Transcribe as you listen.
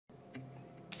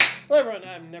Hello everyone,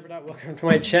 I'm Never Not. Welcome to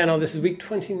my channel. This is week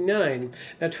 29.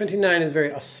 Now 29 is a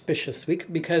very auspicious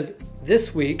week because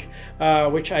this week,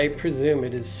 which I presume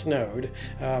it is snowed,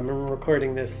 I'm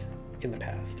recording this in the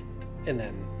past and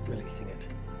then releasing it.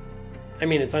 I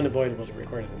mean, it's unavoidable to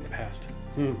record it in the past.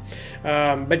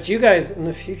 But you guys in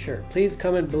the future, please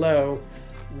comment below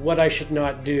what I should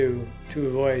not do to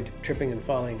avoid tripping and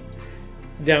falling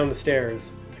down the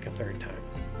stairs like a third time.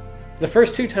 The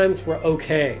first two times were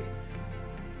okay.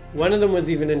 One of them was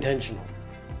even intentional.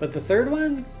 But the third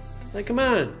one? Like, come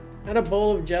on. I had a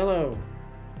bowl of Jell-O.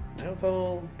 Now it's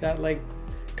all got, like,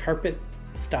 carpet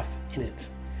stuff in it.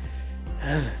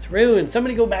 It's ruined.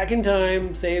 Somebody go back in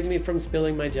time. Save me from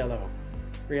spilling my Jell-O.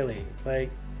 Really.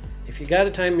 Like, if you got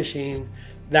a time machine,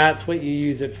 that's what you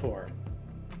use it for.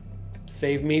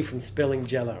 Save me from spilling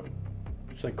Jell-O.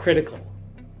 It's, like, critical.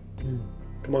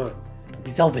 Come on. Don't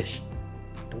be selfish.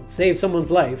 Don't save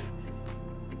someone's life.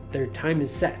 Their time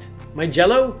is set. My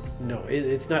Jell-O? No,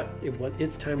 it's not.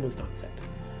 Its time was not set.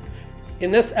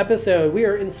 In this episode, we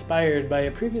are inspired by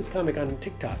a previous comic on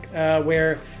TikTok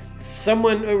where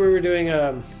someone, we were doing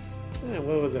a,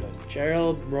 what was it, a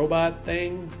Gerald robot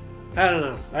thing? I don't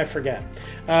know. I forget.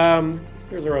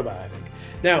 There's a robot, I think.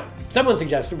 Now, someone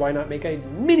suggested why not make a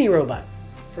mini robot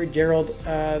for Gerald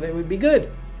that would be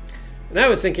good. And I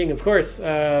was thinking, of course,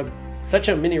 such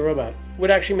a mini robot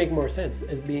would actually make more sense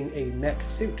as being a mech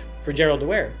suit for Gerald to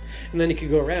wear. And then he could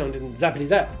go around and zappity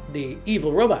zap the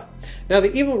evil robot. Now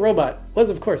the evil robot was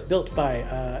of course built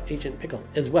by Agent Pickle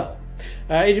as well.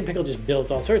 Agent Pickle just builds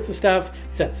all sorts of stuff,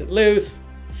 sets it loose,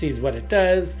 sees what it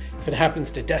does. If it happens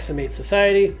to decimate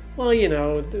society, well, you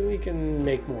know, we can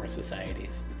make more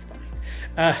societies. It's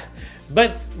fine.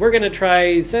 But we're gonna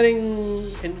try setting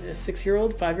a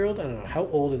 6-year-old, 5-year-old, I don't know, how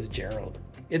old is Gerald?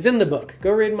 It's in the book.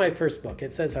 Go read my first book.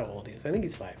 It says how old he is. I think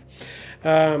he's 5.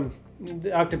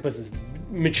 The octopus is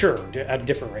mature at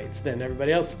different rates than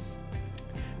everybody else.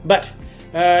 But,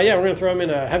 yeah, we're going to throw him in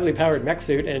a heavily powered mech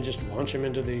suit and just launch him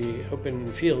into the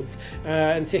open fields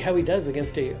and see how he does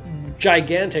against a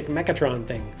gigantic Mechatron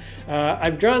thing.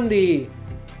 I've drawn the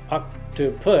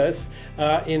octopus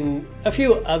in a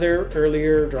few other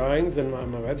earlier drawings on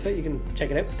my website. You can check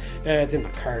it out. It's in the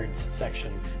cards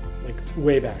section. Like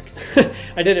way back.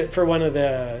 I did it for one of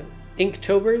the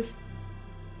Inktober's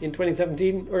in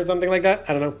 2017 or something like that.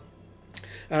 I don't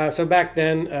know. So back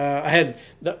then I had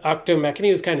the Octomech and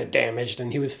he was kind of damaged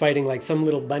and he was fighting like some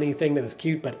little bunny thing that was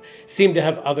cute but seemed to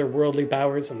have otherworldly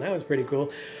powers, and that was pretty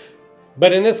cool.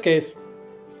 But in this case,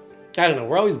 I don't know,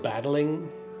 we're always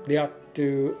battling the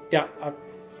octopus?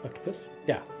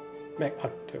 Yeah.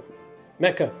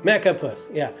 Mechapus,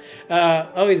 yeah.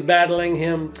 Always battling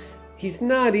him. He's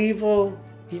not evil,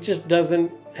 he just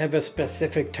doesn't have a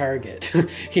specific target.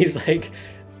 He's like,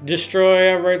 destroy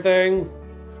everything.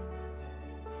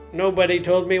 Nobody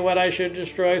told me what I should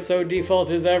destroy, so default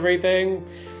is everything.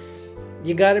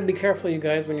 You gotta be careful, you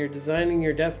guys, when you're designing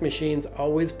your death machines,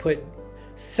 always put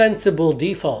sensible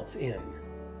defaults in.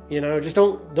 You know, just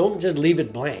don't just leave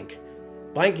it blank.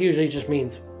 Blank usually just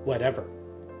means whatever.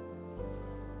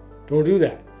 Don't do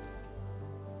that.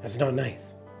 That's not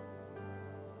nice.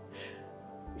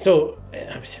 So,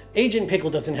 Agent Pickle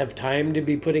doesn't have time to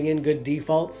be putting in good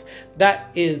defaults.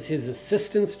 That is his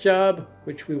assistant's job,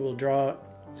 which we will draw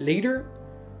later.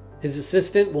 His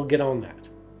assistant will get on that.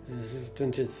 His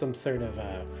assistant is some sort of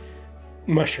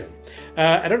mushroom.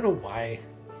 I don't know why.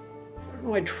 I don't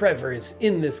know why Trevor is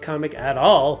in this comic at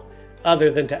all, other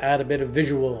than to add a bit of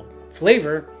visual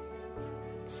flavor.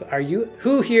 So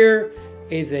who here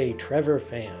is a Trevor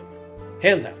fan?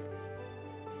 Hands up.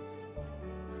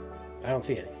 I don't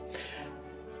see any.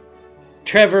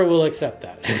 Trevor will accept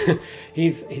that.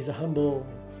 He's a humble,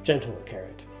 gentle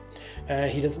carrot.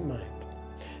 He doesn't mind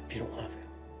if you don't love him.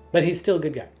 But he's still a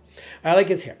good guy. I like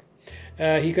his hair.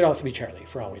 He could also be Charlie,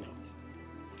 for all we know.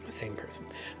 The same person.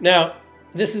 Now,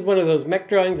 this is one of those mech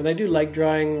drawings, and I do like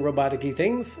drawing robotic-y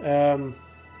things.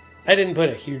 I didn't put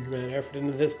a huge amount of effort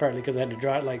into this, partly because I had to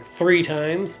draw it like 3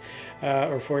 times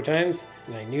or 4 times,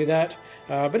 and I knew that.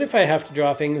 But if I have to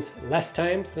draw things less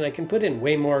times, then I can put in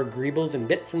way more greebles and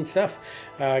bits and stuff,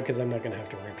 because I'm not going to have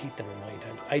to repeat them a million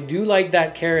times. I do like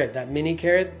that carrot, that mini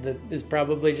carrot that is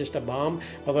probably just a bomb,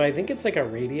 although I think it's like a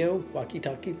radio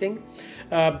walkie-talkie thing.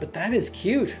 But that is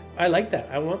cute. I like that.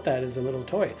 I want that as a little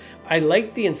toy. I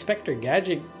like the Inspector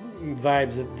Gadget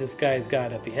vibes that this guy's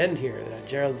got at the end here.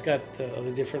 Gerald's got all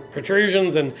the different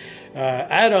protrusions and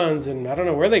add-ons, and I don't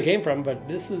know where they came from, but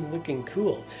this is looking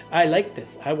cool. I like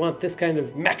this. I want this kind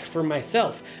of mech for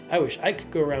myself. I wish I could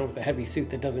go around with a heavy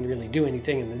suit that doesn't really do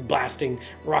anything and is blasting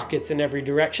rockets in every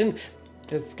direction.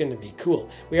 that's going to be cool.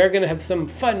 We are going to have some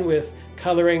fun with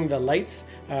coloring the lights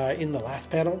in the last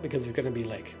panel, because it's going to be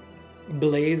like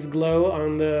blaze glow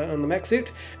on the mech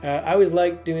suit. I always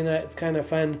like doing that. It's kind of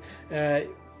fun.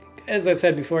 As I've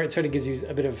said before, it sort of gives you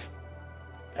a bit of,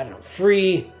 I don't know,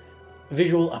 free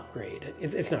visual upgrade.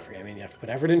 It's not free. I mean, you have to put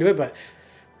effort into it, but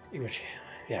which,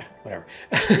 yeah, whatever.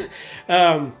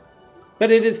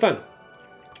 But it is fun.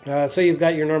 So you've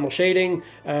got your normal shading,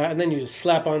 and then you just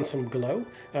slap on some glow.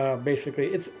 Basically,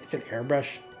 it's an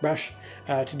airbrush brush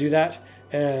to do that,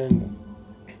 and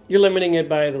you're limiting it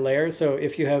by the layer. So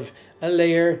if you have a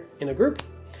layer in a group,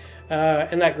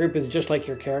 and that group is just like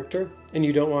your character, and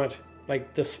you don't want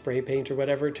like the spray paint or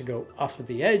whatever to go off of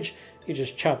the edge, you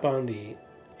just chop on the,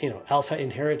 alpha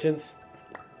inheritance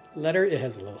letter. It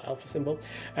has a little alpha symbol.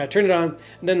 Turn it on,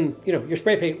 and then, your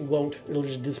spray paint it'll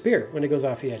just disappear when it goes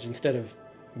off the edge instead of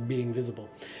being visible.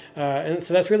 And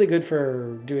so that's really good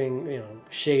for doing,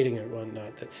 shading and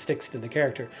whatnot that sticks to the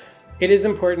character. It is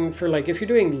important for, like, if you're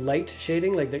doing light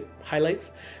shading, like the highlights,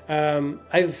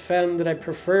 I've found that I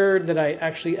prefer that I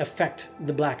actually affect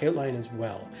the black outline as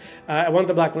well. I want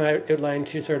the black outline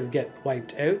to sort of get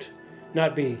wiped out,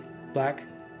 not be black.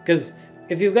 Because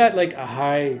if you've got, like, a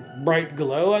high, bright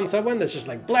glow on someone that's just,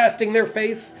 like, blasting their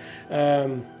face,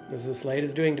 as this light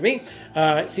is doing to me,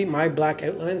 see my black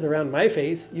outlines around my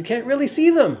face, you can't really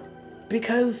see them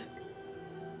because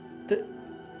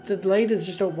the light is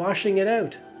just washing it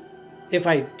out. If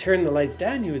I turn the lights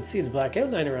down, you would see the black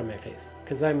outline around my face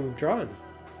because I'm drawn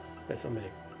by somebody,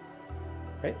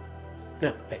 right?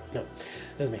 No, wait, no,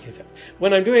 doesn't make any sense.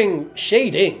 When I'm doing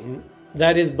shading,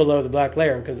 that is below the black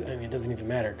layer because, I mean, it doesn't even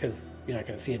matter because you're not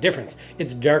going to see a difference.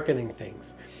 It's darkening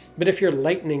things. But if you're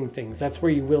lightening things, that's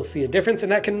where you will see a difference,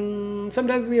 and that can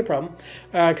sometimes be a problem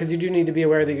because you do need to be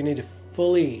aware that you need to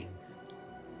fully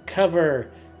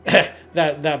cover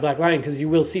that black line, because you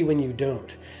will see when you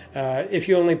don't. If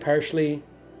you only partially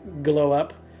glow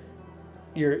up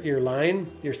your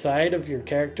line, your side of your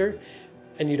character,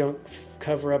 and you don't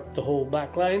cover up the whole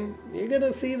black line, you're going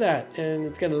to see that, and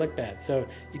it's going to look bad. So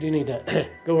you do need to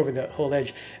go over the whole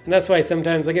edge. And that's why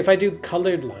sometimes, like if I do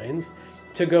colored lines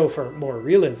to go for more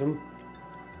realism,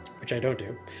 which I don't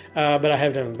do, but I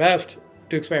have done in the past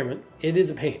to experiment, it is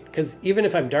a pain. Because even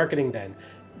if I'm darkening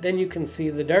then you can see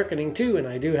the darkening too, and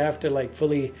I do have to like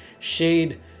fully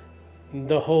shade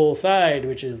the whole side,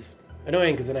 which is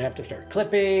annoying because then I have to start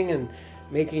clipping and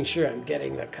making sure I'm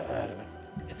getting the, I don't know.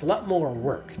 It's a lot more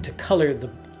work to color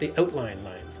the outline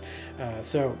lines.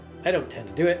 So I don't tend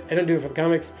to do it. I don't do it for the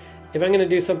comics. If I'm going to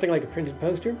do something like a printed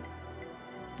poster,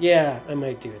 yeah, I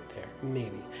might do it there,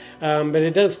 maybe. But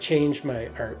it does change my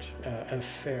art a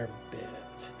fair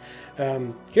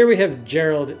bit. Here we have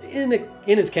Gerald in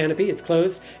his canopy. It's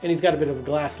closed, and he's got a bit of a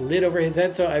glass lid over his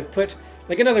head. So I've put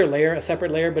like another layer, a separate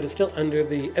layer, but it's still under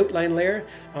the outline layer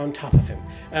on top of him.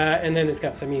 And then it's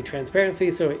got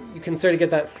semi-transparency, so you can sort of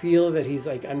get that feel that he's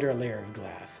like under a layer of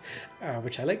glass,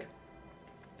 which I like.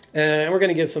 And we're going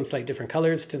to give some slight different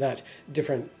colors to that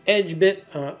different edge bit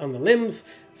on the limbs,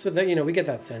 so that, we get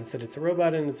that sense that it's a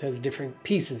robot and it has different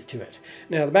pieces to it.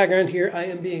 Now, the background here, I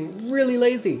am being really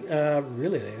lazy.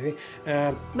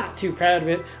 Not too proud of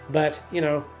it, but,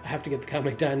 I have to get the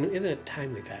comic done in a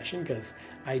timely fashion because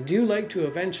I do like to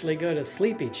eventually go to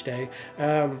sleep each day.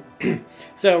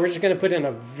 So we're just going to put in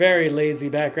a very lazy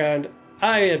background.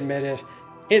 I admit it.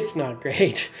 It's not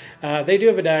great. They do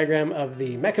have a diagram of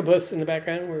the mechabus in the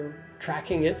background. We're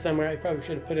tracking it somewhere. I probably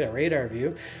should have put it in a radar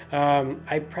view.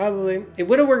 It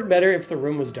would have worked better if the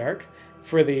room was dark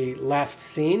for the last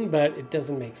scene, but it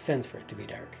doesn't make sense for it to be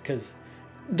dark because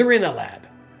they're in a lab.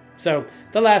 So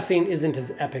the last scene isn't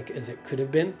as epic as it could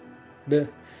have been. But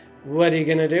what are you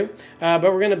gonna do? But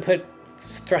we're gonna put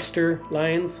thruster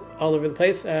lines all over the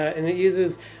place, and it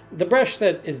uses the brush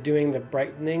that is doing the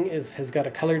brightening has got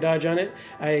a color dodge on it.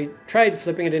 I tried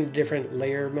flipping it into different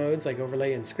layer modes like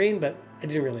overlay and screen, but I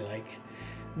didn't really like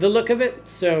the look of it,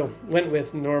 so went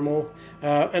with normal.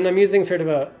 And I'm using sort of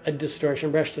a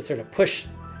distortion brush to sort of push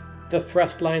the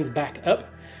thrust lines back up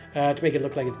to make it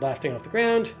look like it's blasting off the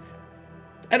ground.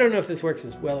 I don't know if this works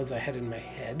as well as I had in my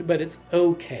head, but it's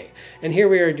okay. And here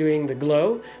we are doing the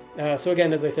glow. So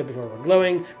again, as I said before, we're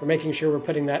glowing. We're making sure we're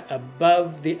putting that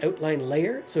above the outline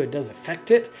layer so it does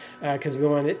affect it, because we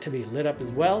want it to be lit up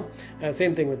as well.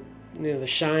 Same thing with the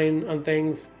shine on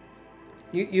things.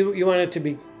 You want it to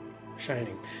be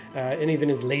shining. And even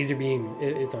his laser beam,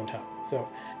 it's on top. So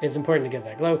it's important to get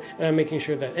that glow, and I'm making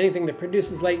sure that anything that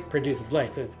produces light.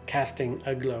 So it's casting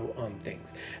a glow on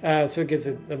things. So it gives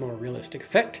it a more realistic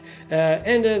effect.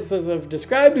 And as I've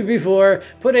described before,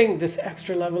 putting this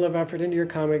extra level of effort into your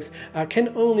comics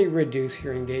can only reduce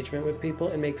your engagement with people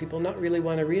and make people not really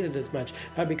want to read it as much,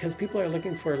 because people are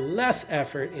looking for less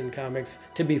effort in comics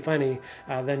to be funny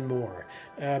than more.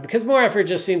 Because more effort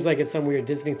just seems like it's some weird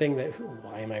Disney thing that,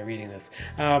 why am I reading this?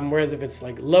 Whereas if it's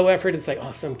like low effort, it's like,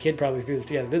 oh, some kid probably threw this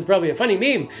together. This is probably a funny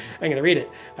meme. I'm going to read it.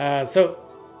 So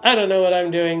I don't know what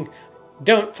I'm doing.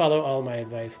 Don't follow all my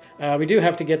advice. We do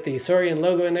have to get the Saurian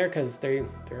logo in there because they're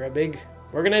a big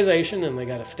organization and they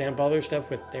got to stamp all their stuff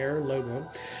with their logo.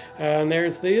 And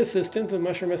there's the assistant, the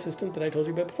mushroom assistant that I told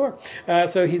you about before.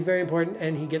 So he's very important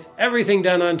and he gets everything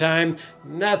done on time.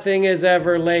 Nothing is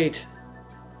ever late.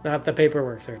 Not the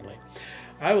paperwork, certainly.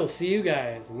 I will see you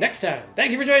guys next time.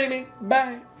 Thank you for joining me.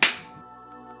 Bye.